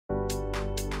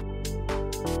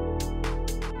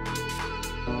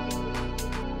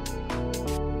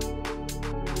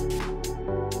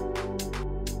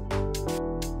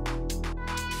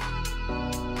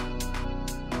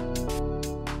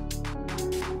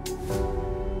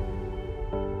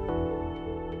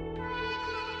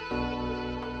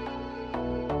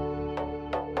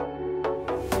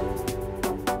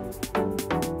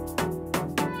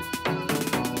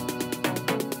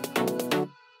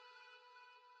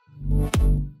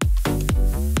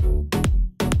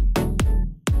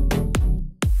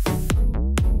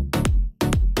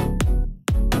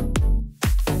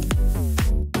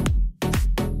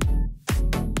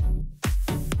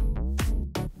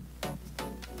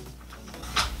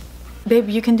Babe,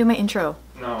 you can do my intro.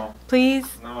 No. Please?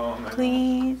 No.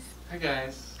 Please? Hi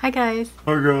guys. Hi guys.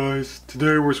 Hi guys,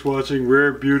 today we're swatching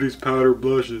Rare Beauty's powder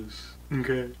blushes.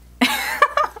 Okay.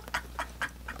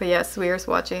 But yes, we are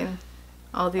swatching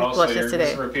all these Also, blushes you're today.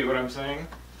 just repeat what I'm saying?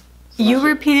 You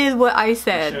repeated what I I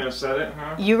said. shouldn't have said it,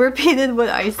 huh? You repeated what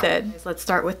I said. Let's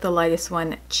start with the lightest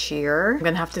one, Cheer. I'm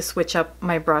gonna have to switch up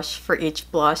my brush for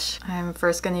each blush. I'm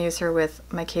first gonna use her with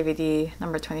my KVD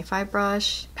number 25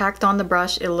 brush. Packed on the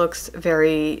brush, it looks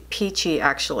very peachy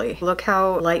actually. Look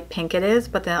how light pink it is,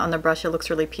 but then on the brush it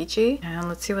looks really peachy. And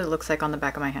let's see what it looks like on the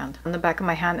back of my hand. On the back of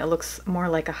my hand, it looks more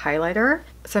like a highlighter.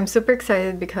 So I'm super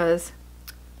excited because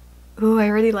ooh, I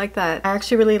really like that. I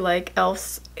actually really like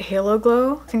e.l.f.'s Halo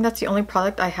Glow. I think that's the only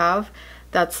product I have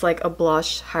that's like a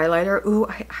blush highlighter. Ooh,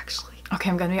 okay,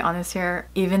 I'm gonna be honest here.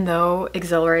 Even though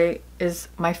Exhilarate is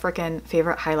my freaking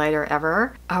favorite highlighter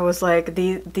ever, I was like,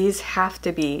 these have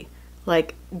to be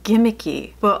like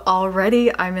gimmicky. But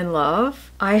already I'm in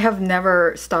love. I have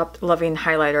never stopped loving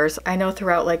highlighters. I know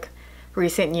throughout like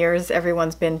recent years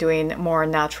everyone's been doing more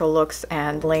natural looks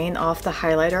and laying off the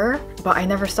highlighter, but I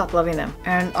never stopped loving them.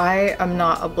 And I am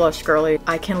not a blush girly.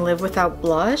 I can live without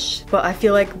blush, but I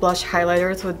feel like blush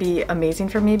highlighters would be amazing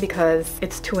for me because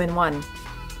it's 2-in-1.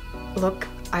 Look,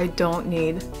 I don't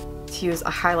need to use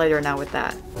a highlighter now with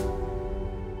that.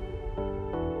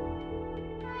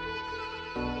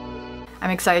 I'm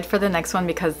excited for the next one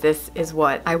because this is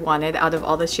what I wanted out of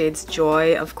all the shades.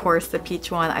 Joy, of course, the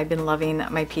peach one. I've been loving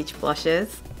my peach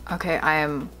blushes. Okay, I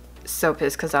am so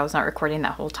pissed because I was not recording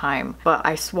that whole time, but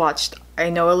I swatched. I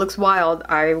know it looks wild.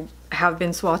 I have been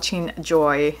swatching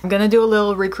Joy. I'm gonna do a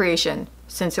little recreation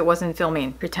since it wasn't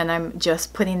filming. Pretend I'm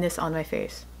just putting this on my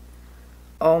face.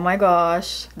 Oh my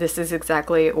gosh, this is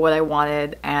exactly what I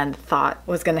wanted and thought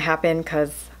was gonna happen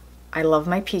because I love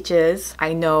my peaches.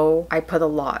 I know I put a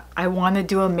lot. I want to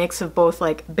do a mix of both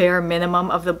like bare minimum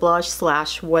of the blush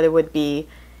slash what it would be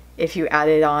if you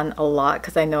added on a lot,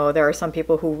 because I know there are some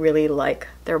people who really like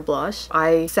their blush.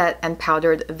 I set and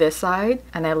powdered this side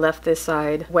and I left this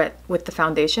side wet with the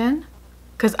foundation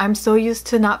because I'm so used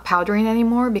to not powdering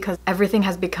anymore because everything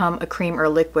has become a cream or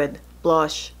liquid.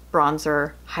 Blush,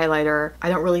 bronzer, highlighter. I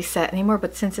don't really set anymore,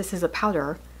 but since this is a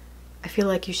powder, I feel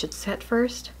like you should set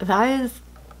first. That is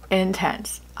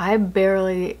intense. I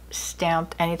barely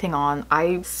stamped anything on.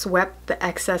 I swept the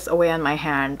excess away on my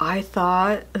hand. I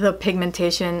thought the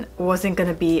pigmentation wasn't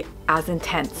gonna be as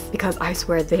intense because I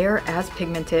swear they're as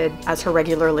pigmented as her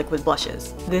regular liquid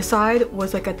blushes. This side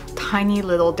was like a tiny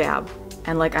little dab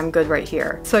and like I'm good right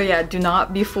here. So yeah, do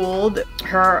not be fooled.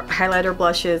 Her highlighter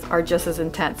blushes are just as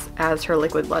intense as her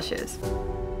liquid blushes.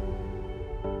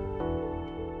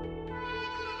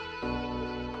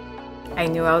 I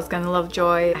knew I was gonna love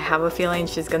Joy. I have a feeling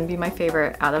she's gonna be my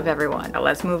favorite out of everyone. Now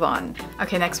let's move on.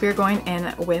 Okay, next we are going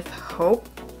in with Hope.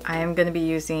 I am gonna be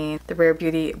using the Rare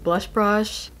Beauty blush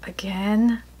brush.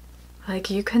 Again, like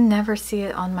you can never see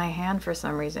it on my hand for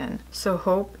some reason. So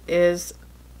Hope is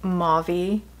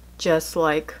mauve-y, just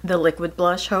like the liquid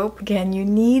blush Hope. Again, you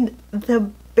need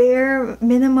the bare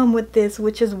minimum with this,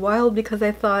 which is wild because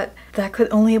I thought that could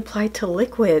only apply to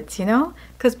liquids, you know?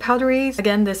 Because powderies,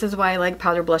 again, this is why I like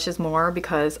powder blushes more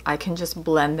because I can just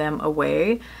blend them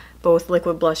away. Both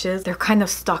liquid blushes, they're kind of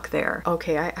stuck there.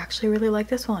 Okay, I actually really like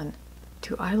this one.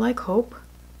 Do I like Hope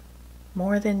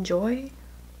more than Joy?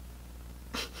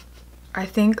 I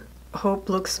think Hope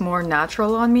looks more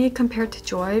natural on me compared to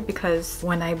Joy because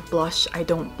when I blush, I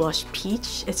don't blush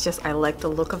peach. It's just I like the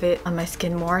look of it on my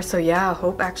skin more. So yeah,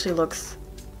 Hope actually looks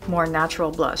more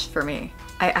natural blush for me.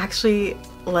 I actually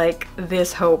like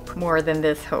this Hope more than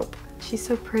this Hope. She's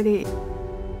so pretty.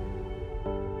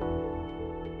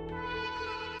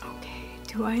 Okay,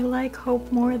 do I like Hope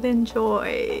more than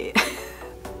Joy?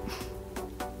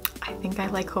 I think I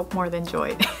like Hope more than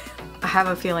Joy. I have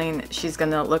a feeling she's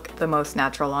gonna look the most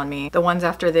natural on me. The ones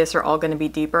after this are all gonna be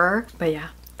deeper, but yeah,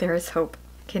 there is Hope.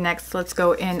 Okay, next let's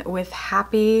go in with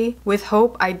Happy. With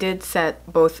Hope, I did set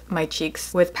both my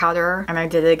cheeks with powder and I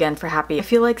did it again for Happy. I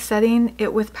feel like setting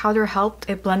it with powder helped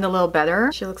it blend a little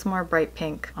better. She looks more bright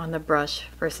pink on the brush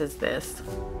versus this.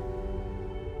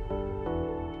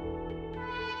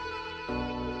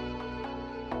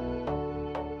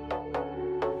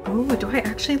 Ooh, do I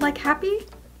actually like Happy?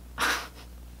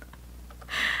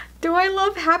 Do I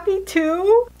love Happy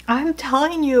too? I'm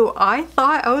telling you, I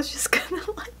thought I was just gonna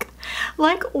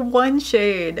like one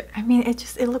shade. I mean,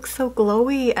 it looks so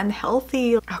glowy and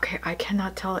healthy. Okay, I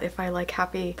cannot tell if I like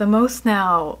Happy the most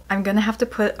now. I'm gonna have to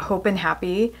put Hope and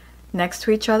Happy next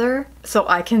to each other so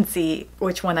I can see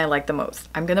which one I like the most.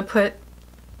 I'm gonna put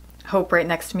Hope right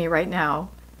next to me right now.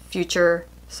 Future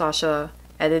Sasha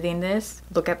editing this,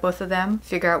 look at both of them,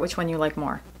 figure out which one you like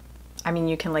more. I mean,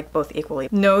 you can like both equally.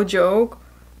 No joke,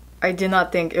 I did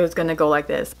not think it was gonna go like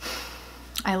this.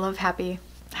 I love Happy.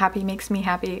 Happy makes me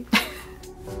happy.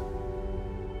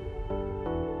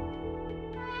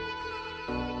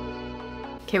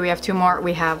 Okay, we have two more.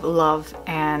 We have Love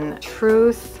and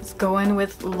Truth. Let's go in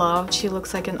with Love. She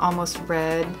looks like an almost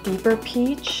red, deeper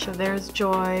peach. So there's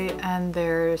Joy and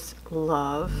there's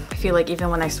Love. I feel like even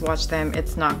when I swatch them,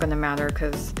 it's not gonna matter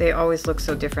because they always look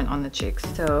so different on the cheeks.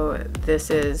 So this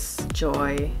is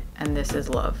Joy and this is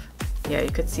Love. Yeah,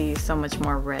 you could see so much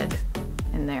more red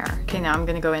in there. Okay, now I'm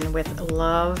gonna go in with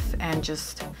Love and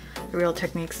just Real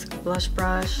Techniques blush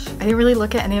brush. I didn't really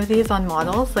look at any of these on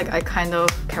models. Like I kind of,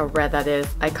 look how red that is.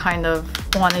 I kind of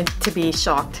wanted to be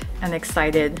shocked and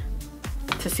excited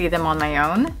to see them on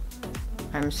my own.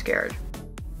 I'm scared.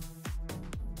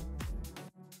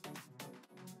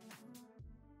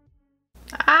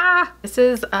 Ah! This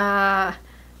is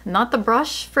not the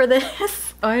brush for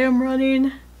this. I am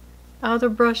running out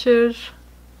of brushes.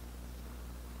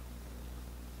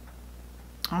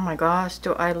 Oh my gosh,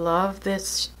 do I love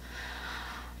this.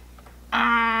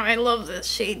 I love this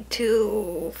shade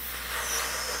too.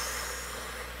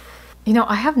 You know,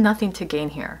 I have nothing to gain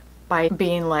here by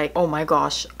being like, oh my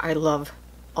gosh, I love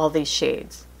all these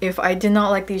shades. If I did not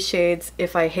like these shades,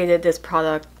 if I hated this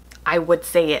product, I would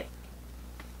say it.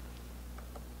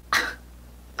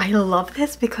 I love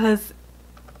this because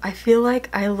I feel like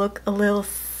I look a little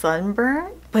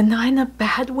sunburned, but not in a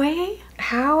bad way.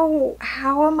 How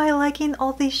am I liking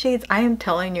all these shades? I am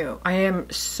telling you, I am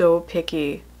so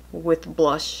picky with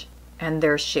blush and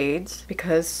their shades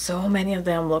because so many of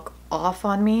them look off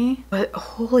on me. But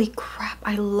holy crap,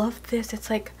 I love this. It's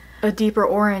like a deeper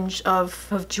orange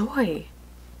of Joy.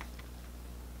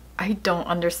 I don't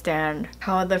understand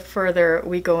how the further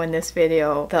we go in this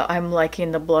video that I'm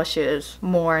liking the blushes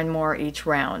more and more each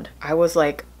round. I was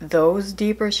like, those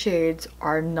deeper shades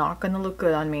are not gonna look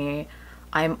good on me.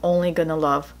 I'm only gonna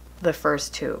love the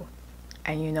first two.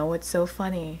 And you know what's so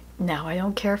funny? Now I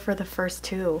don't care for the first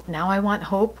two. Now I want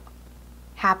Hope,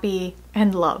 Happy,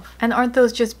 and Love. And aren't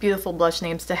those just beautiful blush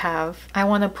names to have? I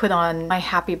want to put on my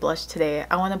Happy blush today.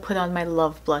 I want to put on my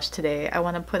Love blush today. I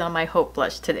want to put on my Hope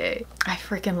blush today. I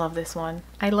freaking love this one.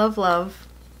 I love Love.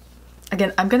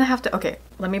 Again, I'm gonna have to, okay,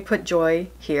 let me put Joy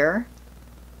here.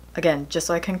 Again, just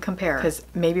so I can compare, because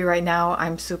maybe right now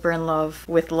I'm super in love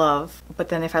with Love, but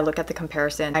then if I look at the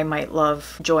comparison, I might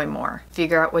love Joy more.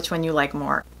 Figure out which one you like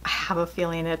more. I have a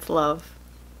feeling it's Love.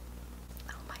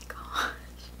 Oh my gosh.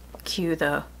 Cue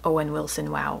the Owen Wilson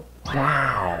wow.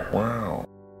 Wow, wow.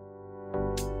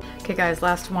 Okay guys,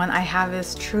 last one I have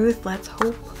is Truth. Let's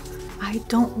hope I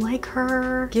don't like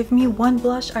her. Give me one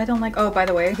blush I don't like. Oh, by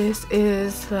the way, this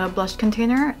is the blush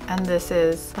container and this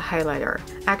is the highlighter.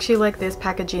 I actually like this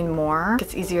packaging more.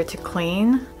 It's easier to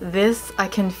clean. This, I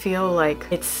can feel like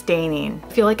it's staining. I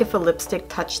feel like if a lipstick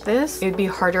touched this, it'd be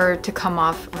harder to come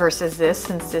off versus this,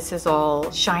 since this is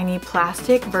all shiny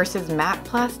plastic versus matte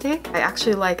plastic. I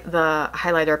actually like the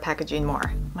highlighter packaging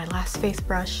more. My last face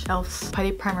brush, e.l.f.'s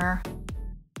Putty Primer.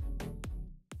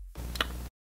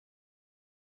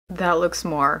 That looks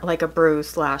more like a bruise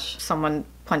slash someone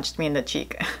punched me in the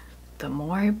cheek. The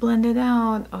more I blend it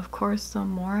out, of course, the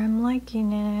more I'm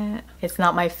liking it. It's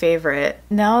not my favorite.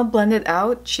 Now blended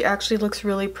out, she actually looks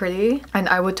really pretty and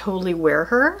I would totally wear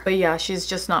her. But yeah, she's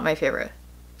just not my favorite.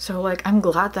 So like, I'm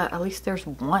glad that at least there's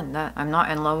one that I'm not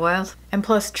in love with. And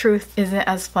plus, Truth isn't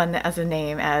as fun as a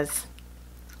name as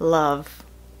Love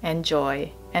and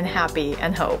Joy and Happy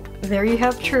and Hope. There you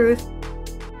have Truth.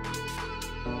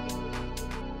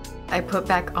 I put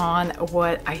back on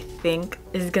what I think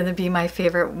is gonna be my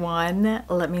favorite one.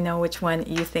 Let me know which one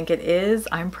you think it is.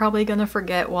 I'm probably gonna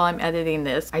forget while I'm editing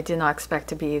this. I did not expect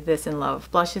to be this in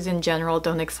love. Blushes in general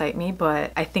don't excite me,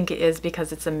 but I think it is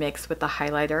because it's a mix with the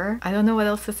highlighter. I don't know what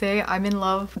else to say. I'm in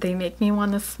love. They make me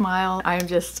want to smile. I'm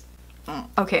just...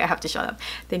 Okay, I have to shut up.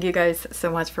 Thank you guys so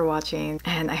much for watching,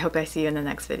 and I hope I see you in the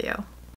next video.